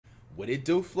What it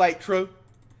do, flight crew?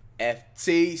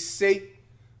 FTC.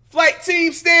 Flight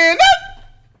team, stand up!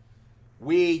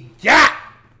 We got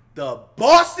the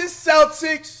Boston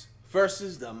Celtics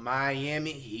versus the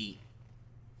Miami Heat.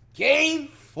 Game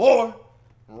 4,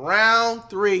 round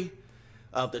 3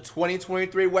 of the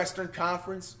 2023 Western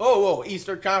Conference.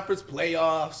 Eastern Conference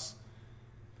playoffs.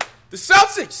 The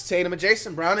Celtics, Tatum and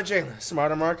Jason, Brown and Jalen,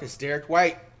 Smarter Marcus, Derek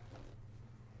White.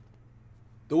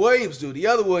 The Williams dude, the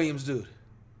other Williams dude.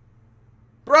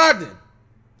 Brogdon,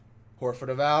 Horford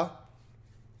of Al,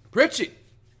 Pritchett,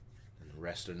 and the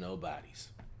rest are nobodies.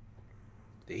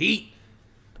 The Heat,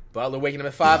 Butler waking up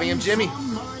at 5 a.m. Jimmy,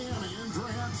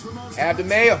 Abdi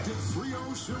Mayo,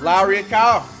 Lowry and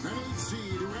Kyle,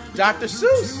 Dr.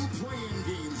 Seuss,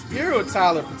 Hero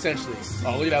Tyler potentially.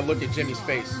 Oh, look at that look at Jimmy's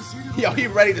face. Yo, he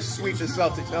ready to sweep the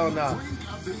Celtics. Hell no.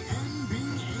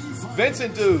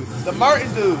 Vincent dude, the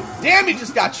Martin dude. Damn, he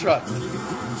just got trucked.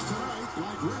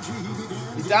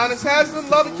 Udonis Haslam,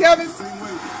 Love and Kevin.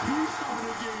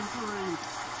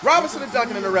 Robinson and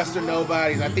Duncan and the rest are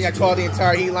nobodies. I think I called the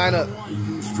entire Heat lineup.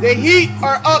 The Heat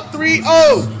are up 3-0.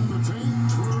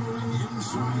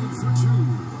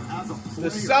 The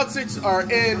Celtics are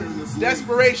in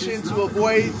desperation to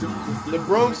avoid the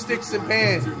broomsticks and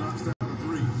pan.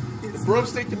 The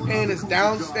broomstick and pan is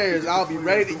downstairs. I'll be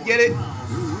ready to get it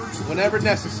whenever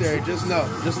necessary. Just know.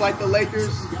 Just like the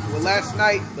Lakers, well, last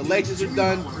night, the Lakers are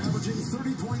done.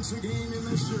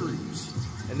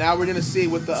 And now we're going to see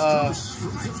what the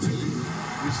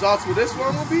results for this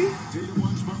one will be.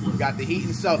 We got the Heat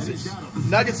and Celtics.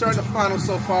 Nuggets are in the final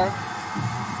so far.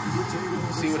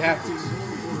 Let's see what happens.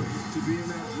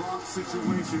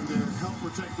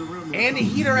 And the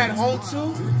Heat are at home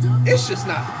too? It's just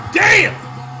not. Damn!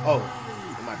 Oh,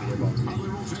 it might be their ball.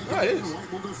 Oh, it is.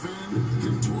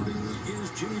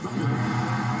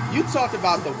 You talked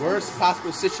about the worst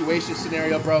possible situation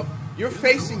scenario, bro. You're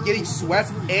facing getting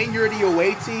swept and you're the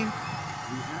away team.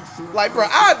 Like, bro,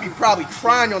 I'd be probably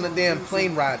crying on the damn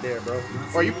plane ride there, bro.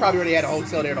 Or you probably already had a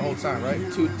hotel there the whole time, right?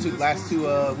 Last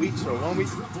 2 weeks or 1 week?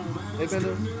 They've been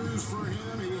there.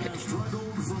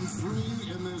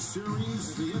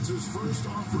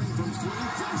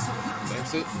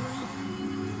 That's it.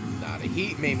 Nah, the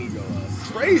Heat made me go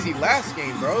crazy last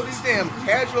game, bro. These damn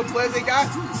casual plays they got.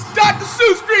 Dr.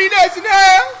 Seuss Green X in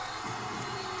hell.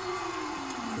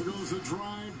 Here goes a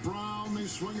drive. Brown, they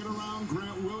swing it around.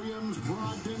 Grant Williams,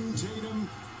 Brogdon, Tatum.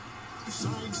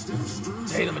 Sidestep,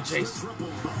 Tatum and Jason.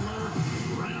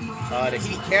 The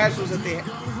Heat casuals that they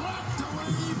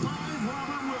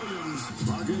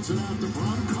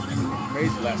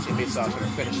crazy last game. They saw trying to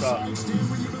finish off.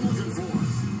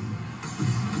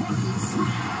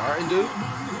 Martin, dude.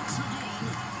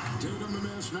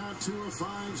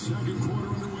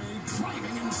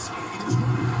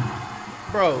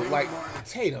 Bro, like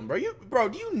Tatum, bro.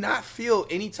 Do you not feel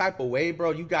any type of way,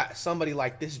 bro? You got somebody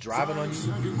like this driving on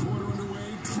you.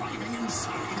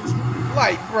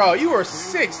 Like, bro, you are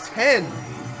 6'10".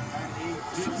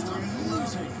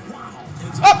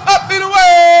 Up and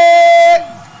away!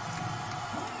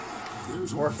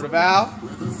 Horford of Al,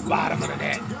 bottom of the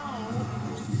net.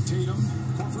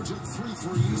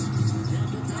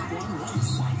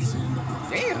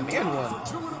 Damn, man one.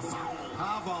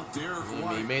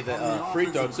 He made the free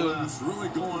throw too.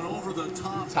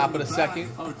 Top of the second.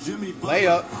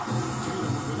 Layup.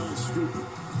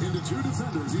 Into 2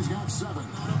 defenders, he's got 7.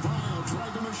 Adebayo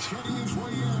tried to machete his way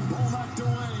in. Ball knocked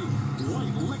away.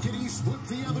 White lickety split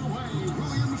the other way.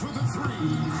 Williams with a 3.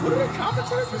 What did the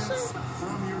commentators say?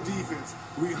 From your defense,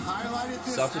 we highlighted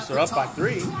this. Celtics are up by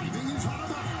 3.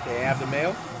 They have the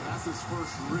mail. That's his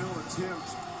first real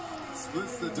attempt.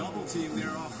 Splits the double team there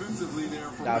offensively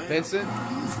there for now Vincent.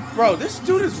 Bro, this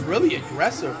dude is really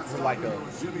aggressive for like a.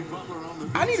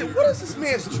 What is this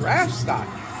man's draft stock?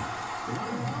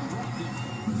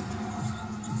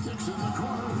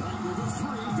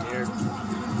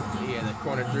 Yeah, the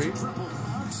corner 3.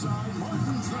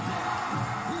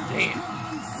 Damn.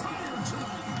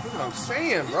 That's what I'm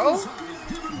saying, bro.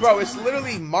 Bro, it's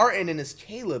literally Martin and this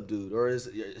Caleb dude. Or I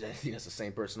think that's the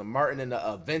same person. Martin and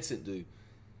the Vincent dude.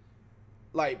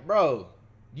 Like, bro.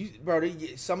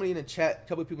 Somebody in the chat, a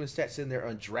couple of people in the chat sitting there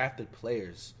undrafted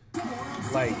players.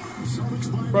 Like,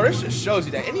 bro, this just shows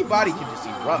you that anybody can just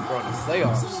erupt, bro, in the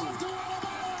playoffs.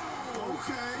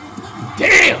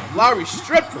 Damn! Lowry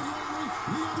stripped him.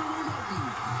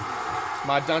 It's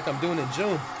my dunk I'm doing in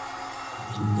June.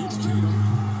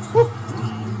 Woo.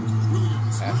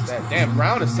 That's that. Damn,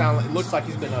 Brown looks like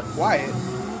he's been quiet.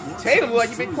 Tatum looks like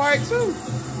he's been quiet too.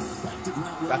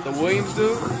 Got the Williams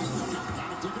dude.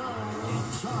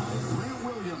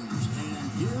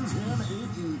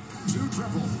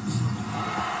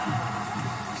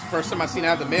 first time I seen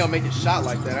out the male make a shot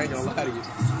like that. I ain't gonna lie to you.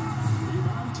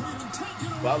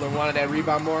 Butler wanted that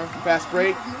rebound more. Fast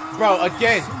break. Bro,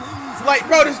 again. Like,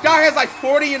 bro, this guy has like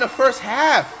 40 in the first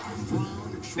half.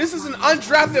 This is an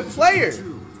undrafted player.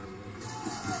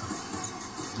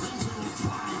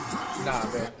 Nah,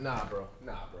 man. Nah, bro.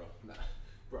 Nah, bro. Nah.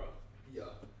 Bro. Yo.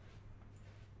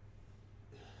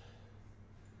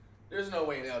 There's no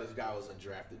way in hell this guy was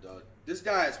undrafted, dog. This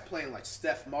guy is playing like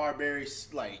Steph Marbury.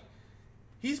 Like,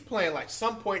 he's playing like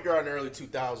some point guard in the early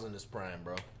 2000s in his prime,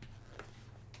 bro.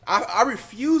 I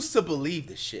refuse to believe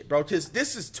this shit, bro, because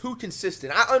this is too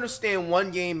consistent. I understand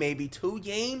 1 game, maybe 2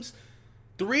 games,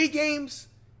 3 games.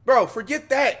 Bro, forget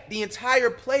that. The entire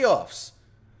playoffs.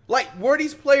 Like, were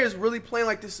these players really playing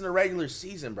like this in the regular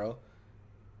season, bro?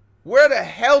 Where the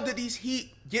hell did these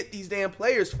Heat get these damn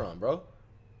players from, bro?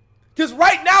 Because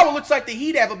right now it looks like the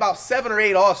Heat have about 7 or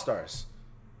 8 All-Stars.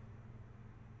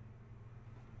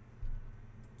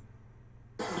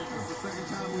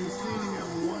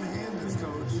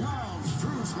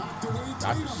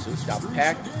 Dr. Seuss got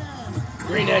packed.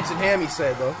 Green eggs and ham, he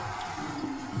said, though.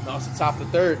 No, it's the top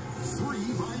of the 3rd.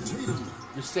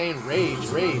 You're saying rage.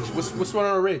 What's going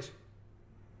on with rage?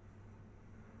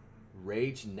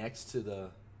 Rage next to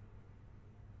the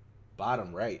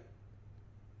bottom right.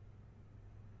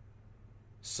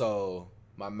 So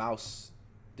my mouse,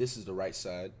 this is the right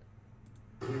side.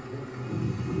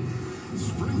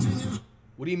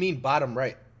 What do you mean bottom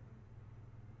right?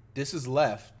 This is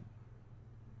left.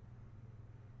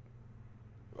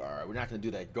 All right, we're not going to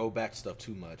do that go back stuff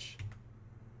too much.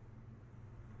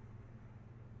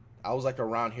 I was like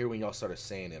around here when y'all started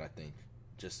saying it, I think.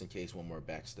 Just in case one more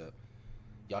back step.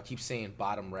 Y'all keep saying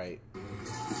bottom right.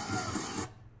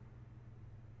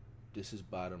 This is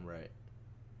bottom right.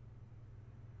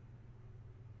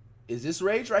 Is this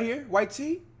rage right here? White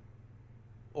tee?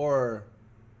 Or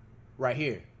right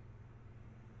here?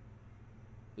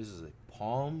 This is like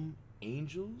Palm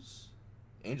Angels?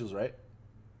 Angels, right?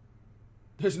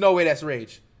 There's no way that's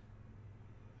rage.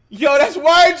 Yo, that's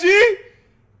YG?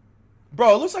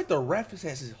 Bro, it looks like the ref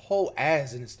has his whole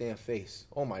ass in his damn face.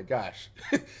 Oh my gosh.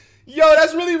 Yo,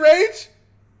 that's really rage?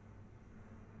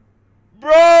 Bro,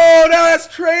 no, that's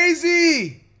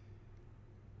crazy.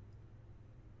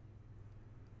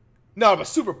 No, but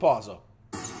super pause though.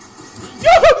 Yo,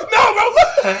 no, bro,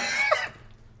 look.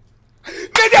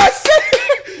 Nigga, I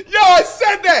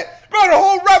said that. Bro, the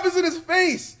whole ref is in his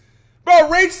face. Bro,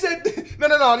 Rage said, no,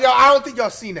 yo, I don't think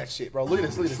y'all seen that shit, bro. Look at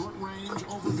this.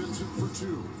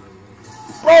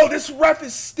 Bro, this ref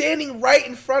is standing right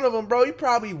in front of him, bro. He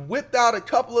probably whipped out a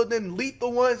couple of them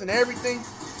lethal ones and everything.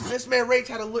 This man Rage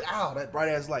had to look out. That bright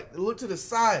ass light. Look to the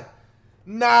side.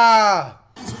 Nah.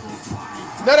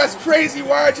 No, that's crazy.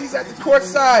 YRG's at the court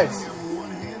sides.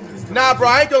 Nah, bro,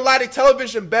 I ain't gonna lie. The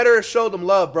television better show them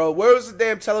love, bro. Where was the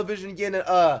damn television again?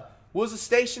 What was the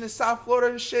station in South Florida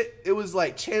and shit? It was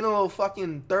like channel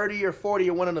fucking 30 or 40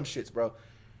 or one of them shits, bro.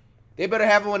 They better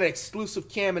have one exclusive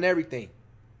cam and everything.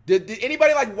 Did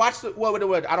anybody like watch the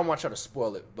what? I don't want y'all to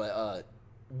spoil it, but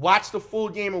watch the full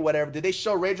game or whatever. Did they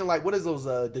show Raging like what is those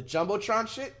the Jumbotron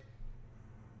shit?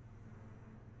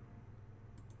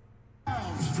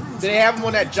 Did they have them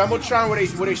on that Jumbotron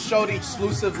where they show the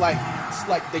exclusive like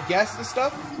the guests and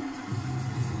stuff?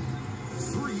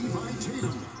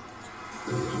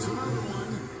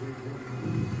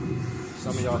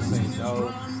 Some of y'all saying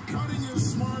no.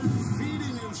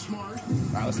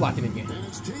 All right, let's lock it in again.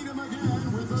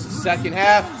 Second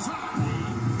half.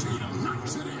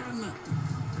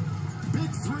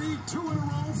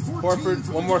 Horford,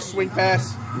 one more swing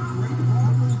pass.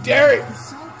 Derek.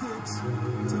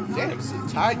 Damn, it's a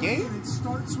tie game.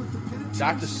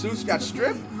 Dr. Seuss got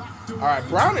stripped. All right,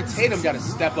 Brown and Tatum got to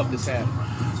step up this half.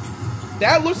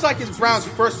 That looks like it's Brown's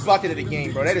first bucket of the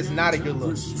game, bro. That is not a good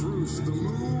look.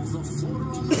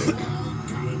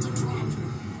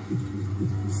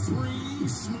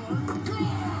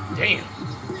 Damn.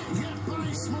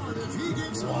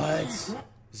 What?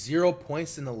 0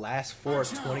 points in the last 4 of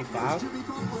 25?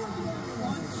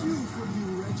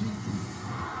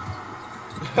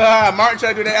 Martin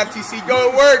trying to do that FTC. Go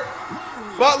to work.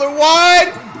 Butler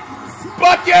wide.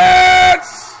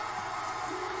 Buckets!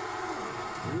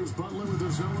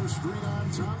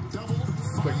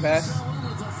 Quick pass.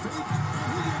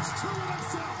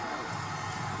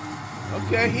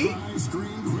 Okay, Heat.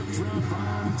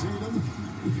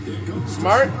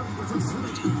 Smart.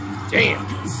 Damn.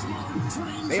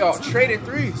 They all traded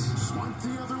threes.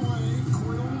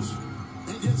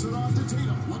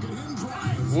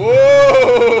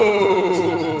 Whoa!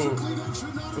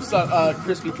 What's up,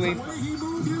 Crispy Clean?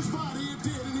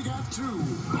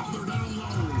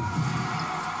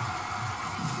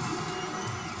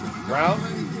 Brown.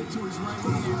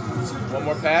 One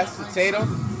more pass to Tatum.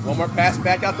 One more pass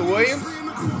back out to Williams.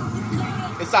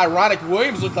 It's ironic.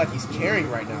 Williams looks like he's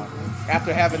carrying right now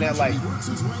after having that, like,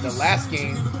 the last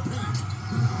game.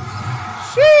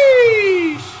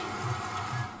 Sheesh.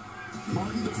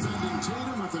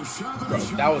 Bro,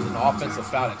 that was an offensive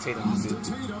foul that Tatum just did.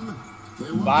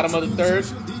 Bottom of the third.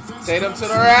 Tatum to the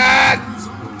right.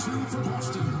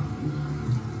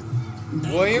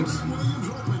 Williams.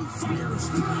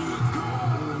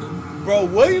 Bro,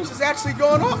 Williams is actually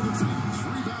going up.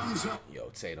 Yo,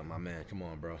 Tatum, my man. Come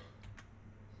on, bro.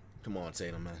 Come on,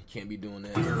 Tatum, man. Can't be doing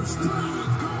that.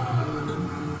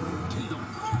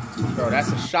 Bro,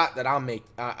 that's a shot that I'm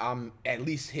at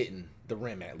least hitting the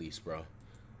rim at least, bro.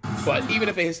 But even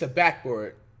if it hits the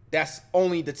backboard, that's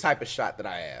only the type of shot that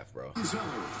I have, bro.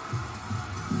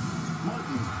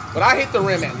 But I hit the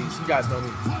rim at least. You guys know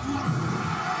me.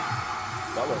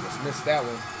 Butler just missed that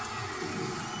one.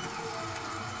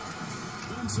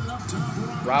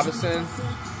 Robinson.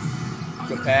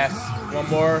 Good pass. One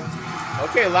more.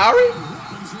 Okay, Lowry.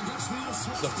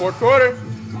 It's the fourth quarter.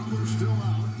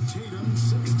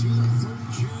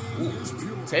 Ooh.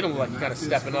 Tatum looked like he's kind of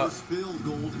stepping up. Field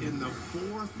goal in the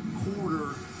fourth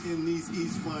quarter in these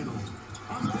East Finals.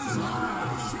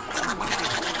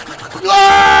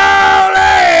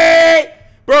 Glory!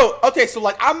 Bro, okay, so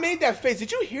like I made that face.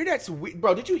 Did you hear that?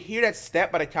 Bro, did you hear that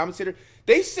stat by the commentator?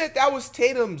 They said that was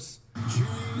Tatum's,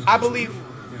 I believe,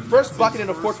 first bucket in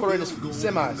the fourth quarter in the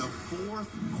semis. The fourth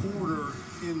quarter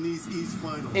in these East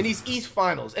Finals. In these East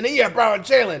Finals. And then you have Brown and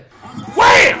Jalen.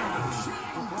 Wham!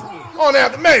 On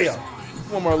out the mayo.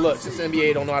 One more look since the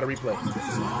NBA don't know how to replay.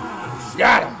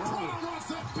 Got him.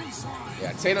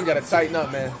 Yeah, Tatum got to tighten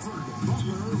up, man.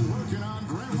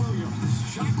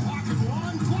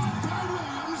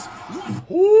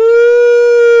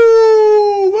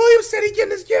 Ooh, Williams said he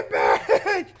getting his get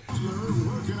back.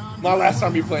 My last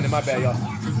time replaying it, my bad, y'all.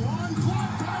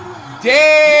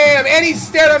 Damn, and he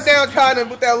stared him down kind of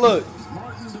with that look.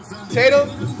 Tatum,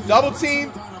 double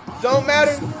team, don't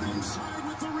matter.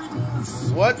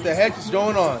 What the heck is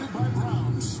going on?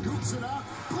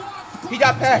 He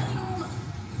got packed.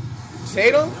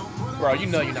 Tatum? Bro, you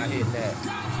know you're not hitting that.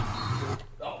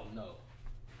 Oh, no.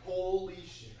 Holy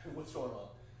shit. What's going on?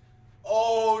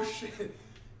 Oh, shit.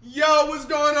 Yo, what's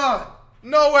going on?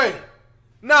 No way.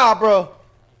 Nah, bro.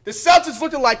 The Celtics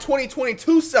looking like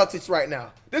 2022 Celtics right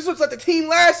now. This looks like the team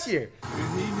last year.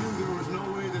 And he knew there was no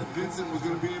way that Vincent was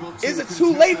going to be able to. Is it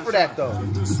too late for that, though?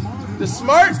 The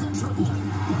Smart?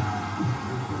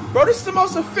 Bro, this is the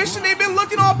most efficient they've been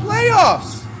looking all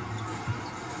playoffs.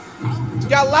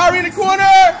 Got Lowry in the corner.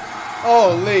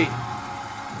 Holy.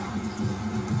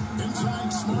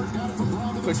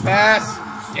 Quick pass.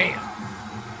 Damn.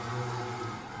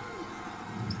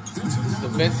 This is the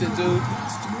Vincent dude.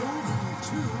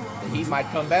 The Heat might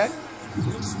come back.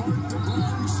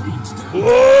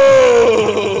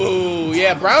 Whoa!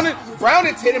 Yeah, Brown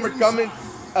and Tatum are coming,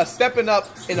 stepping up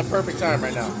in the perfect time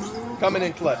right now. Coming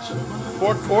in clutch.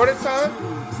 Fourth quarter time.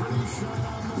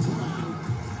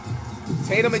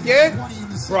 Tatum again.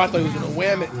 Bro, I thought he was going to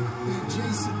wham it.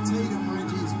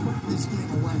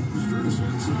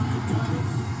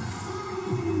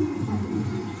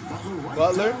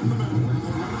 Butler.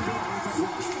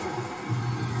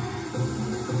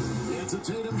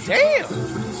 Damn.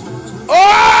 Oh!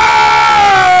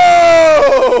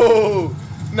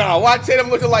 Nah, why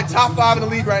Tatum looking like top 5 in the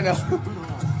league right now?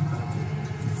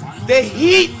 The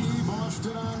Heat.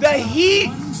 The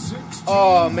Heat.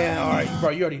 Oh, man. All right, bro.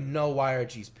 You already know why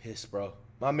RG's pissed, bro.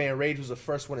 My man Rage was the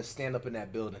first one to stand up in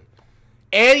that building.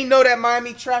 And he know that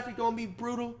Miami traffic going to be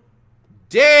brutal.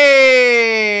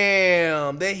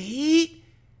 Damn. The Heat.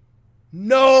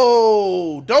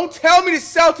 No. Don't tell me the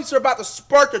Celtics are about to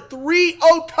spark a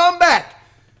 3-0 comeback.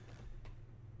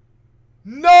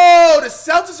 No. The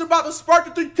Celtics are about to spark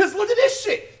a 3. Because look at this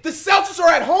shit. The Celtics are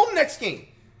at home next game.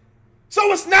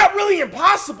 So it's not really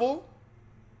impossible.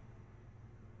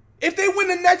 If they win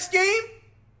the next game,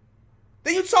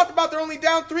 then you talk about they're only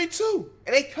down 3-2.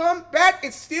 And they come back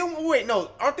and still, wait,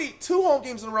 no, aren't they 2 home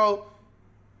games in a row?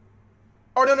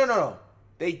 Or no.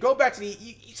 They go back to the,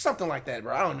 something like that,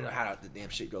 bro. I don't know how the damn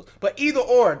shit goes. But either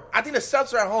or, I think the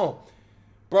Celtics are at home.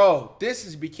 Bro, this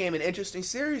has became an interesting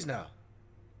series now.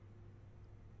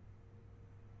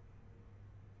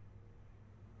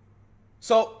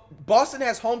 So, Boston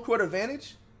has home court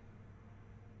advantage?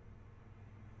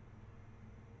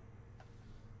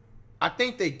 I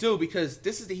think they do because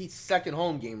this is the Heat's second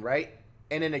home game, right?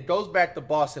 And then it goes back to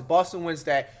Boston. Boston wins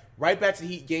that right back to the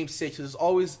Heat game 6. It's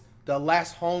always the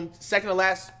last home, second to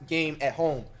last game at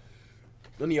home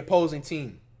on the opposing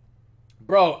team.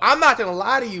 Bro, I'm not going to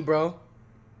lie to you, bro.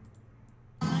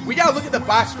 We got to look at the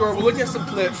box score. We'll look at some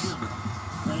clips.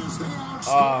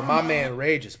 Oh, my man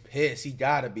Rage is pissed. He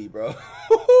got to be, bro.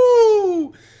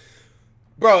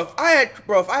 Bro, if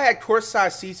I had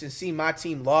courtside seats and seen my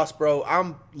team lost, bro,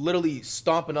 I'm literally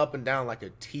stomping up and down like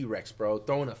a T-Rex, bro,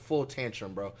 throwing a full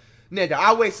tantrum, bro. Nigga,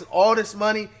 I wasted all this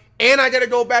money and I got to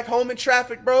go back home in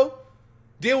traffic, bro.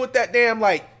 Deal with that damn,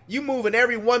 like, you moving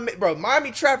every 1 minute. Bro,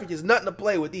 Miami traffic is nothing to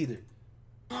play with either.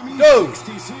 Dude.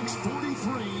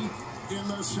 66-43 in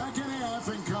the second half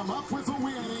and come up with a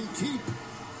win and keep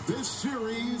this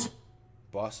series.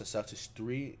 Boston Celtics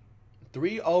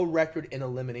 3-0 record in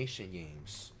elimination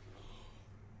games.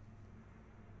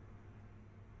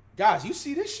 Guys, you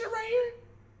see this shit right here?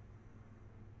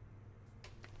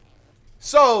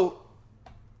 So,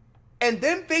 and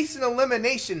them facing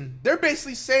elimination, they're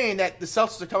basically saying that the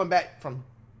Celtics are coming back from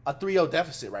a 3-0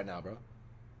 deficit right now, bro.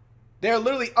 They're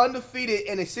literally undefeated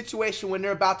in a situation when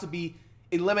they're about to be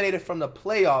eliminated from the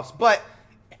playoffs. But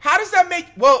how does that make...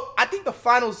 Well, I think the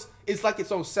finals is like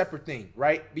its own separate thing,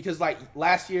 right? Because like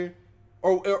last year,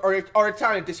 or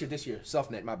Italian this year.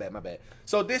 Self-net, my bad.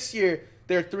 So this year,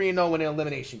 they're 3-0 in the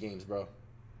elimination games, bro.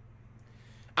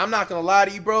 I'm not going to lie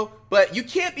to you, bro, but you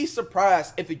can't be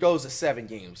surprised if it goes to 7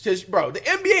 games. Because, bro, the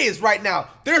NBA is right now,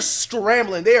 they're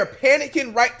scrambling. They are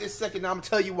panicking right this second. I'm going to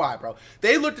tell you why, bro.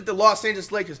 They looked at the Los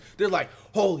Angeles Lakers. They're like,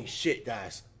 holy shit,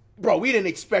 guys. Bro, we didn't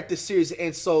expect this series to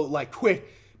end so, like, quick.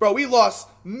 Bro, we lost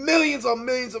millions on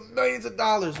millions of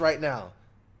dollars right now.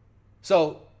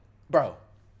 So, bro,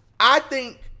 I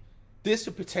think this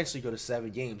could potentially go to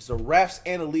 7 games. The refs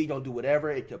and the league going to do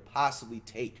whatever it could possibly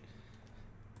take.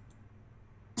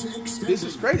 This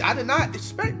is crazy. I did not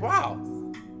expect. Wow.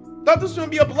 Thought this was going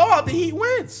to be a blowout. The Heat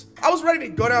wins. I was ready to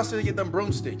go downstairs and get them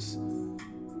broomsticks.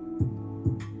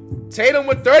 Tatum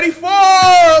with 34,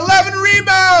 11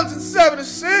 rebounds, and 7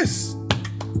 assists.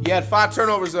 He had 5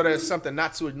 turnovers, though. That's something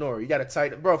not to ignore. You got to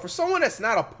tighten. Bro, for someone that's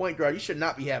not a point guard, you should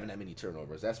not be having that many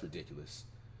turnovers. That's ridiculous.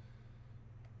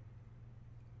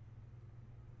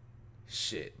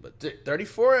 Shit. But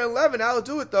 34 and 11, that'll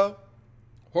do it, though.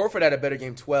 Horford had a better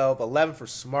game, 12, 11 for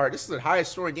Smart. This is the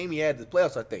highest scoring game he had in the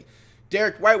playoffs, I think.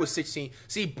 Derek White was 16.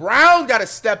 See, Brown got to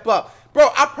step up.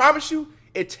 Bro, I promise you,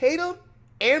 if Tatum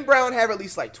and Brown have at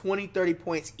least like 20, 30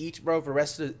 points each, bro, for the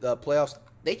rest of the playoffs,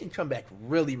 they can come back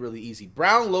really, really easy.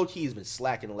 Brown, low-key, has been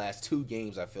slacking the last 2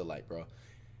 games, I feel like, bro.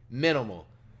 Minimal.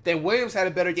 Then Williams had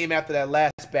a better game after that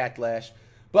last backlash.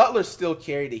 Butler still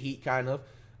carried the Heat, kind of.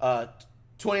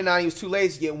 29, he was too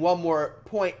lazy to get 1 more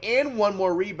point and 1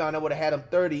 more rebound. I would have had him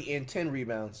 30 and 10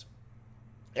 rebounds.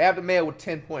 Abdul with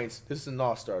 10 points. This is an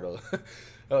all-star, though.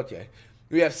 Okay.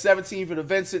 We have 17 for the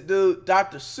Vincent, dude.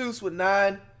 Dr. Seuss with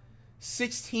 9.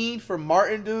 16 for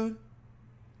Martin, dude.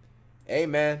 Hey,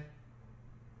 man.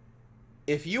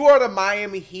 If you are the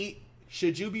Miami Heat,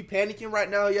 should you be panicking right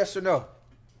now, yes or no?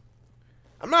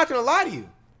 I'm not going to lie to you.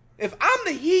 If I'm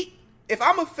the Heat, if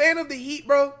I'm a fan of the Heat,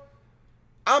 bro,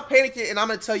 I'm panicking, and I'm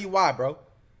going to tell you why, bro.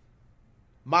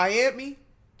 Miami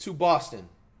to Boston.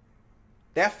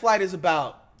 That flight is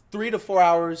about 3 to 4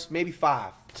 hours, maybe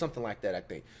 5, something like that, I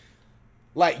think.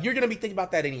 Like, you're going to be thinking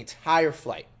about that in the entire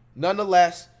flight.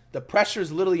 Nonetheless, the pressure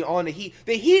is literally on the Heat.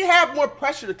 The Heat have more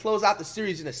pressure to close out the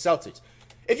series than the Celtics.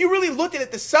 If you really look at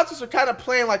it, the Celtics are kind of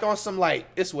playing like on some, like,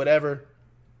 it's whatever.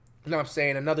 You know what I'm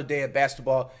saying? Another day of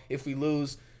basketball. If we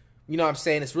lose, you know what I'm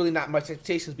saying? It's really not much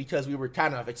expectations because we were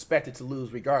kind of expected to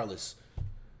lose regardless.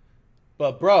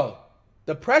 But, bro,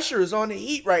 the pressure is on the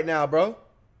Heat right now, bro.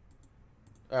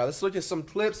 All right, let's look at some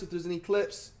clips if there's any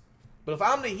clips. But if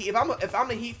I'm the Heat, if I'm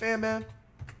the Heat fan, man,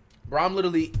 bro, I'm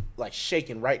literally like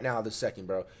shaking right now this second,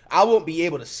 bro. I won't be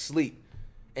able to sleep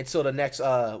until the next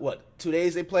 2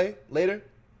 days they play later.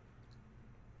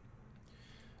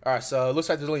 All right, so it looks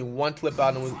like there's only 1 clip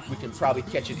out, and we can probably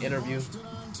catch an interview.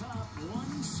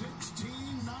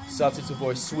 Celtics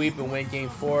avoid sweep and win Game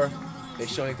 4. They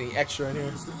show anything extra in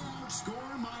here? Score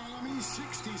Miami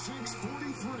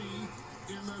 66-43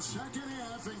 in the second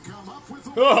half and come up with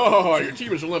a Oh, your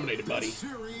team is eliminated, buddy.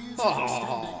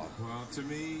 Oh. Well, to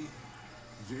me,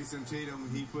 Jason Tatum,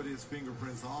 he put his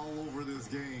fingerprints all over this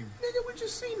game. Nigga, we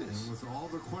just seen this. And with all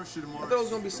the question marks, I thought it was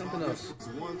going to be something else.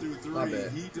 1 through 3, My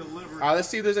bad. he delivered. All right, let's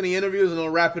see if there's any interviews, and we'll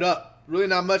wrap it up. Really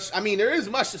not much. I mean, there is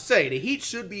much to say. The Heat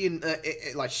should be in,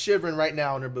 like shivering right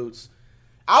now in their boots.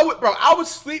 I would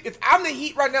sleep. If I'm the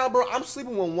Heat right now, bro, I'm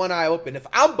sleeping with 1 eye open. If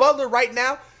I'm Butler right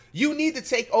now, you need to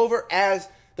take over as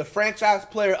the franchise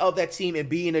player of that team and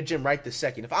be in a gym right this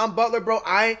second. If I'm Butler, bro,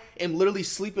 I am literally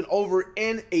sleeping over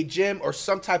in a gym or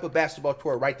some type of basketball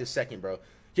court right this second, bro.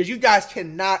 Because you guys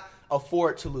cannot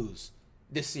afford to lose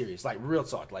this series. Like, real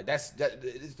talk. Like,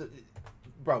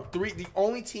 bro, the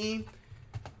only team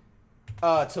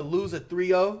to lose a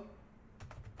 3-0.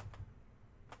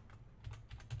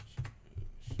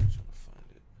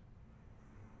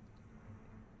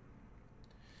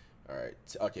 All right.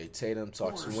 Okay, Tatum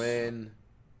talks win.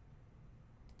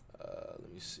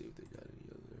 Let me see if they got any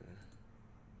other.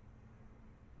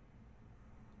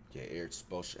 Yeah, Eric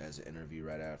Spoelstra has an interview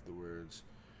right afterwards.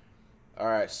 All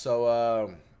right,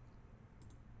 so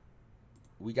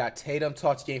we got Tatum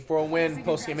talks game 4 win,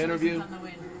 post game interview. On the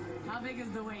win. How big is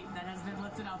the weight that has been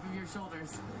lifted off of your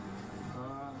shoulders?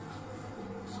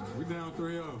 We down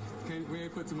 3-0. We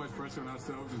ain't put too much pressure on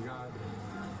ourselves. We got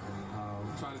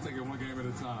trying to take it one game at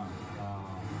a time.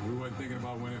 We wasn't thinking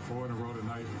about winning 4 in a row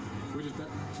tonight. We just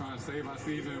trying to save our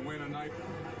season and win tonight.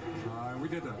 And we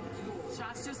did that.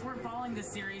 Shots just weren't falling this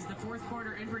series. The fourth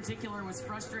quarter in particular was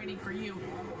frustrating for you.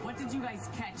 What did you guys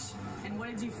catch and what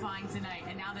did you find tonight?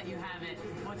 And now that you have it,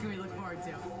 what can we look forward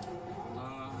to?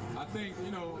 I think,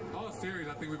 all series,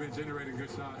 I think we've been generating good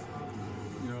shots.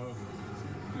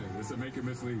 It's a make and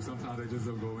miss league. Sometimes they just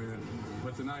don't go in.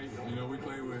 But tonight, we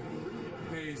play with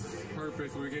pace,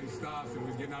 purpose. We're getting stops and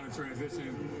we're getting out in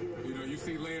transition. You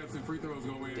see layups and free throws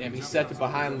go in. Damn, he set it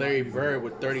behind Larry Bird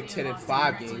with 30, 10, and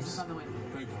 5 games. Thank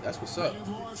you. That's what's up. They have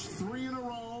lost 3 in a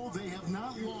row. They have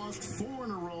not lost 4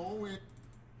 in a row.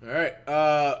 All right.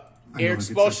 Eric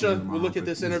Spoelstra, we'll look at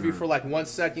this interview for like 1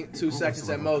 second, 2 seconds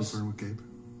at most.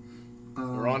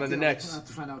 We're on to the next. We'll have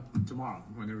to find out tomorrow.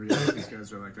 Whenever these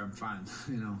guys are like, I'm fine,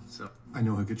 So I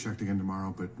know he'll get checked again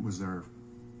tomorrow, but what's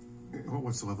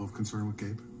the level of concern with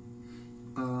Gabe?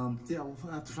 yeah, we'll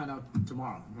have to find out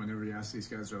tomorrow. Whenever you ask these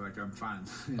guys are like, I'm fine,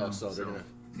 So they're gonna.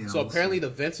 So apparently the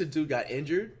Vincent dude got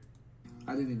injured.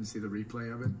 I didn't even see the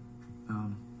replay of it.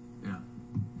 Yeah.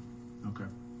 Okay.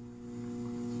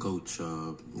 Coach,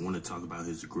 want to talk about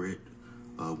his grit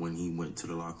when he went to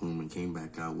the locker room and came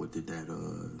back out. What did that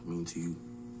mean to you?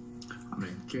 I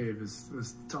mean, Gabe is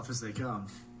as tough as they come.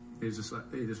 He just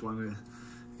wanted to.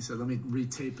 He said, "Let me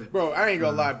retape it." Bro, I ain't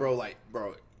gonna lie, bro.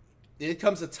 When it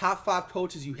comes to top 5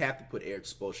 coaches, you have to put Eric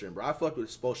Spoelstra in, bro. I fuck with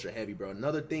Spoelstra heavy, bro.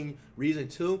 Another reason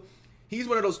too, he's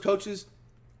one of those coaches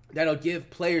that'll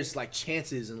give players like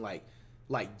chances and like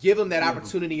give them that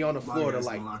opportunity on the floor to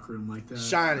like locker room like that,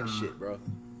 shine and shit, bro.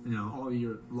 All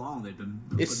year long they've been.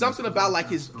 It's something about like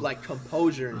his like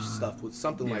composure and stuff with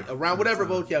something like around whatever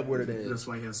vocab word it is. That's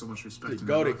why he has so much respect.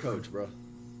 Goated coach, bro.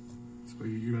 So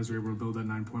you guys were able to build that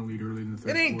 9-point lead early in the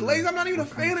third It ain't quarter. Glaze. I'm not even a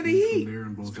fan of the Heat.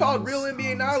 It's called real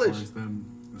NBA knowledge. As far as them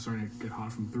starting to get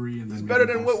hot from 3, and then It's better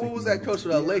than what was that coach for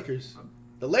the Lakers?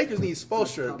 The Lakers need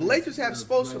Spoelstra. The Lakers have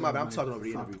Spoelstra. I'm talking over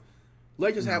the interview.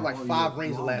 Lakers have like 5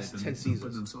 rings the last 10 seasons.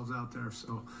 Putting themselves out there,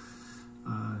 so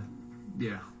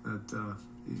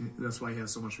that's why he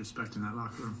has so much respect in that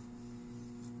locker room.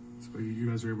 So you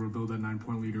guys were able to build that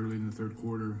 9-point lead early in the third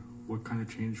quarter. What kind of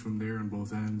changed from there on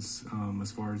both ends,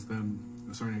 as far as them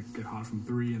starting to get hot from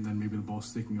 3, and then maybe the ball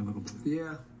sticking a little bit?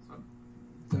 Yeah.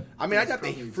 I mean, I got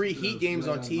the free Heat games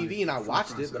on TV, and I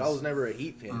watched it, but I was never a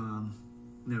Heat fan.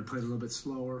 Played a little bit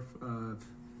slower.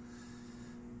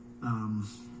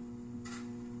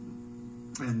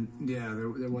 And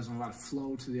there wasn't a lot of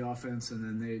flow to the offense, and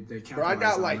then they capitalized Bro, I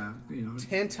got on like that,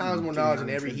 10 times more knowledge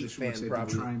than every Heat fan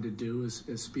probably. Trying to do is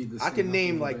speed this. I can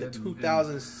name like the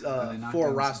 2004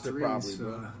 roster probably,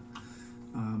 bro.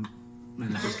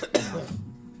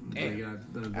 They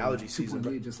got the allergy season,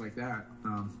 lead just like that,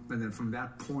 and then from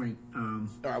that point, all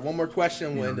right, one more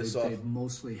question. We'll end this off. They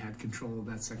mostly had control of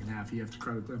that second half. You have to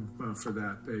credit them for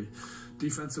that. They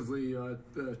defensively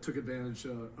took advantage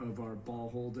of our ball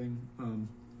holding, and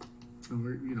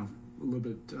we're a little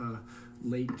bit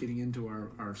late getting into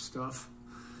our stuff.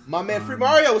 My man, Free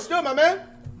Mario, what's good, my man?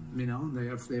 They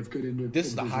have good individual. This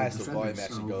is the highest the defenders, volume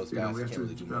actually goes, guys. We have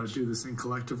to do this thing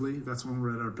collectively. That's when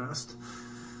we're at our best.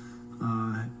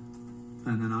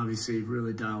 And then obviously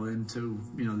really dial into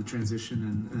the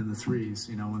transition and the threes.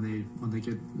 When they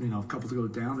get a couple to go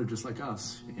down, they're just like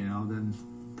us. Then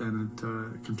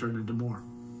it can turn into more.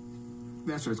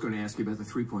 That's what I was going to ask you about the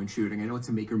 3-point shooting. I know it's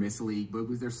a make or miss league, but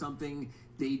was there something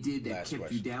they did that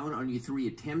kept you down on your 3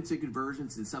 attempts at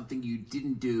conversions, and something you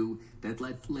didn't do that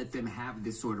let them have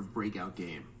this sort of breakout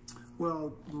game?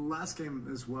 Well, the last game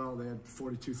as well, they had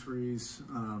 42 threes.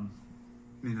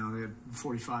 They had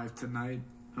 45 tonight.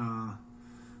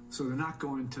 So they're not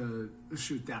going to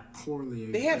shoot that poorly.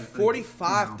 They had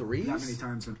 45 threes? That many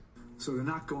times. So they're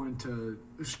not going to,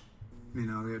 they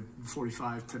had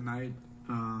 45 tonight.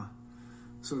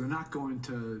 So they're not going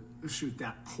to shoot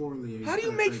that poorly. How do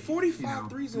you make 45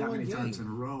 threes in one game? That many times in a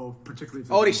row, particularly.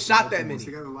 Oh, they shot that many.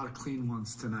 They got a lot of clean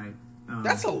ones tonight.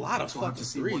 That's a lot of so we'll fucking have to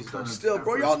see threes, what though. kind of Still,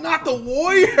 bro, efforts- y'all not the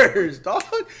Warriors, dog.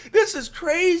 This is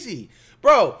crazy,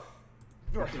 bro.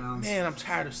 Downs, Man, I'm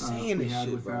tired of saying we this had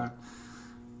shit, with bro.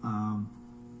 that.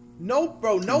 No,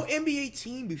 bro, no NBA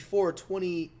team before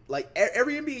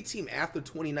every NBA team after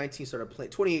 2019 started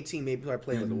playing. 2018 maybe started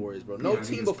playing with the Warriors, bro. No Yeah, I think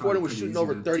team it's before them was probably shooting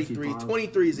pretty over easy to 33. keep our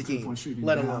 23 is a game, three-point shooting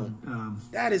let down. alone.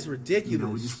 That is ridiculous.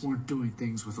 We just weren't doing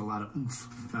things with a lot of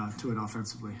oomph to it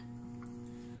offensively.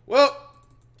 Well,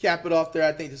 cap it off there.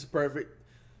 I think this is perfect.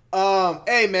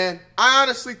 Hey, man, I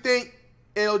honestly think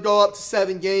it'll go up to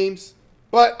 7 games,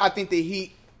 but I think the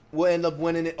Heat will end up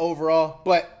winning it overall.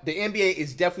 But the NBA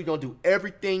is definitely going to do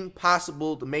everything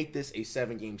possible to make this a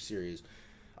 7-game series.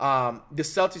 The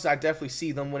Celtics, I definitely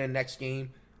see them winning next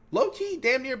game. Low-key,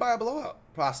 damn near by a blowout,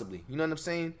 possibly. You know what I'm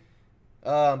saying?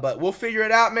 But we'll figure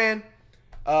it out, man.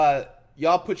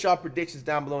 Y'all put y'all predictions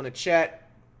down below in the chat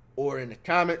or in the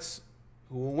comments.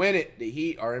 Who will win it? The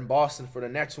Heat are in Boston for the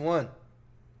next one.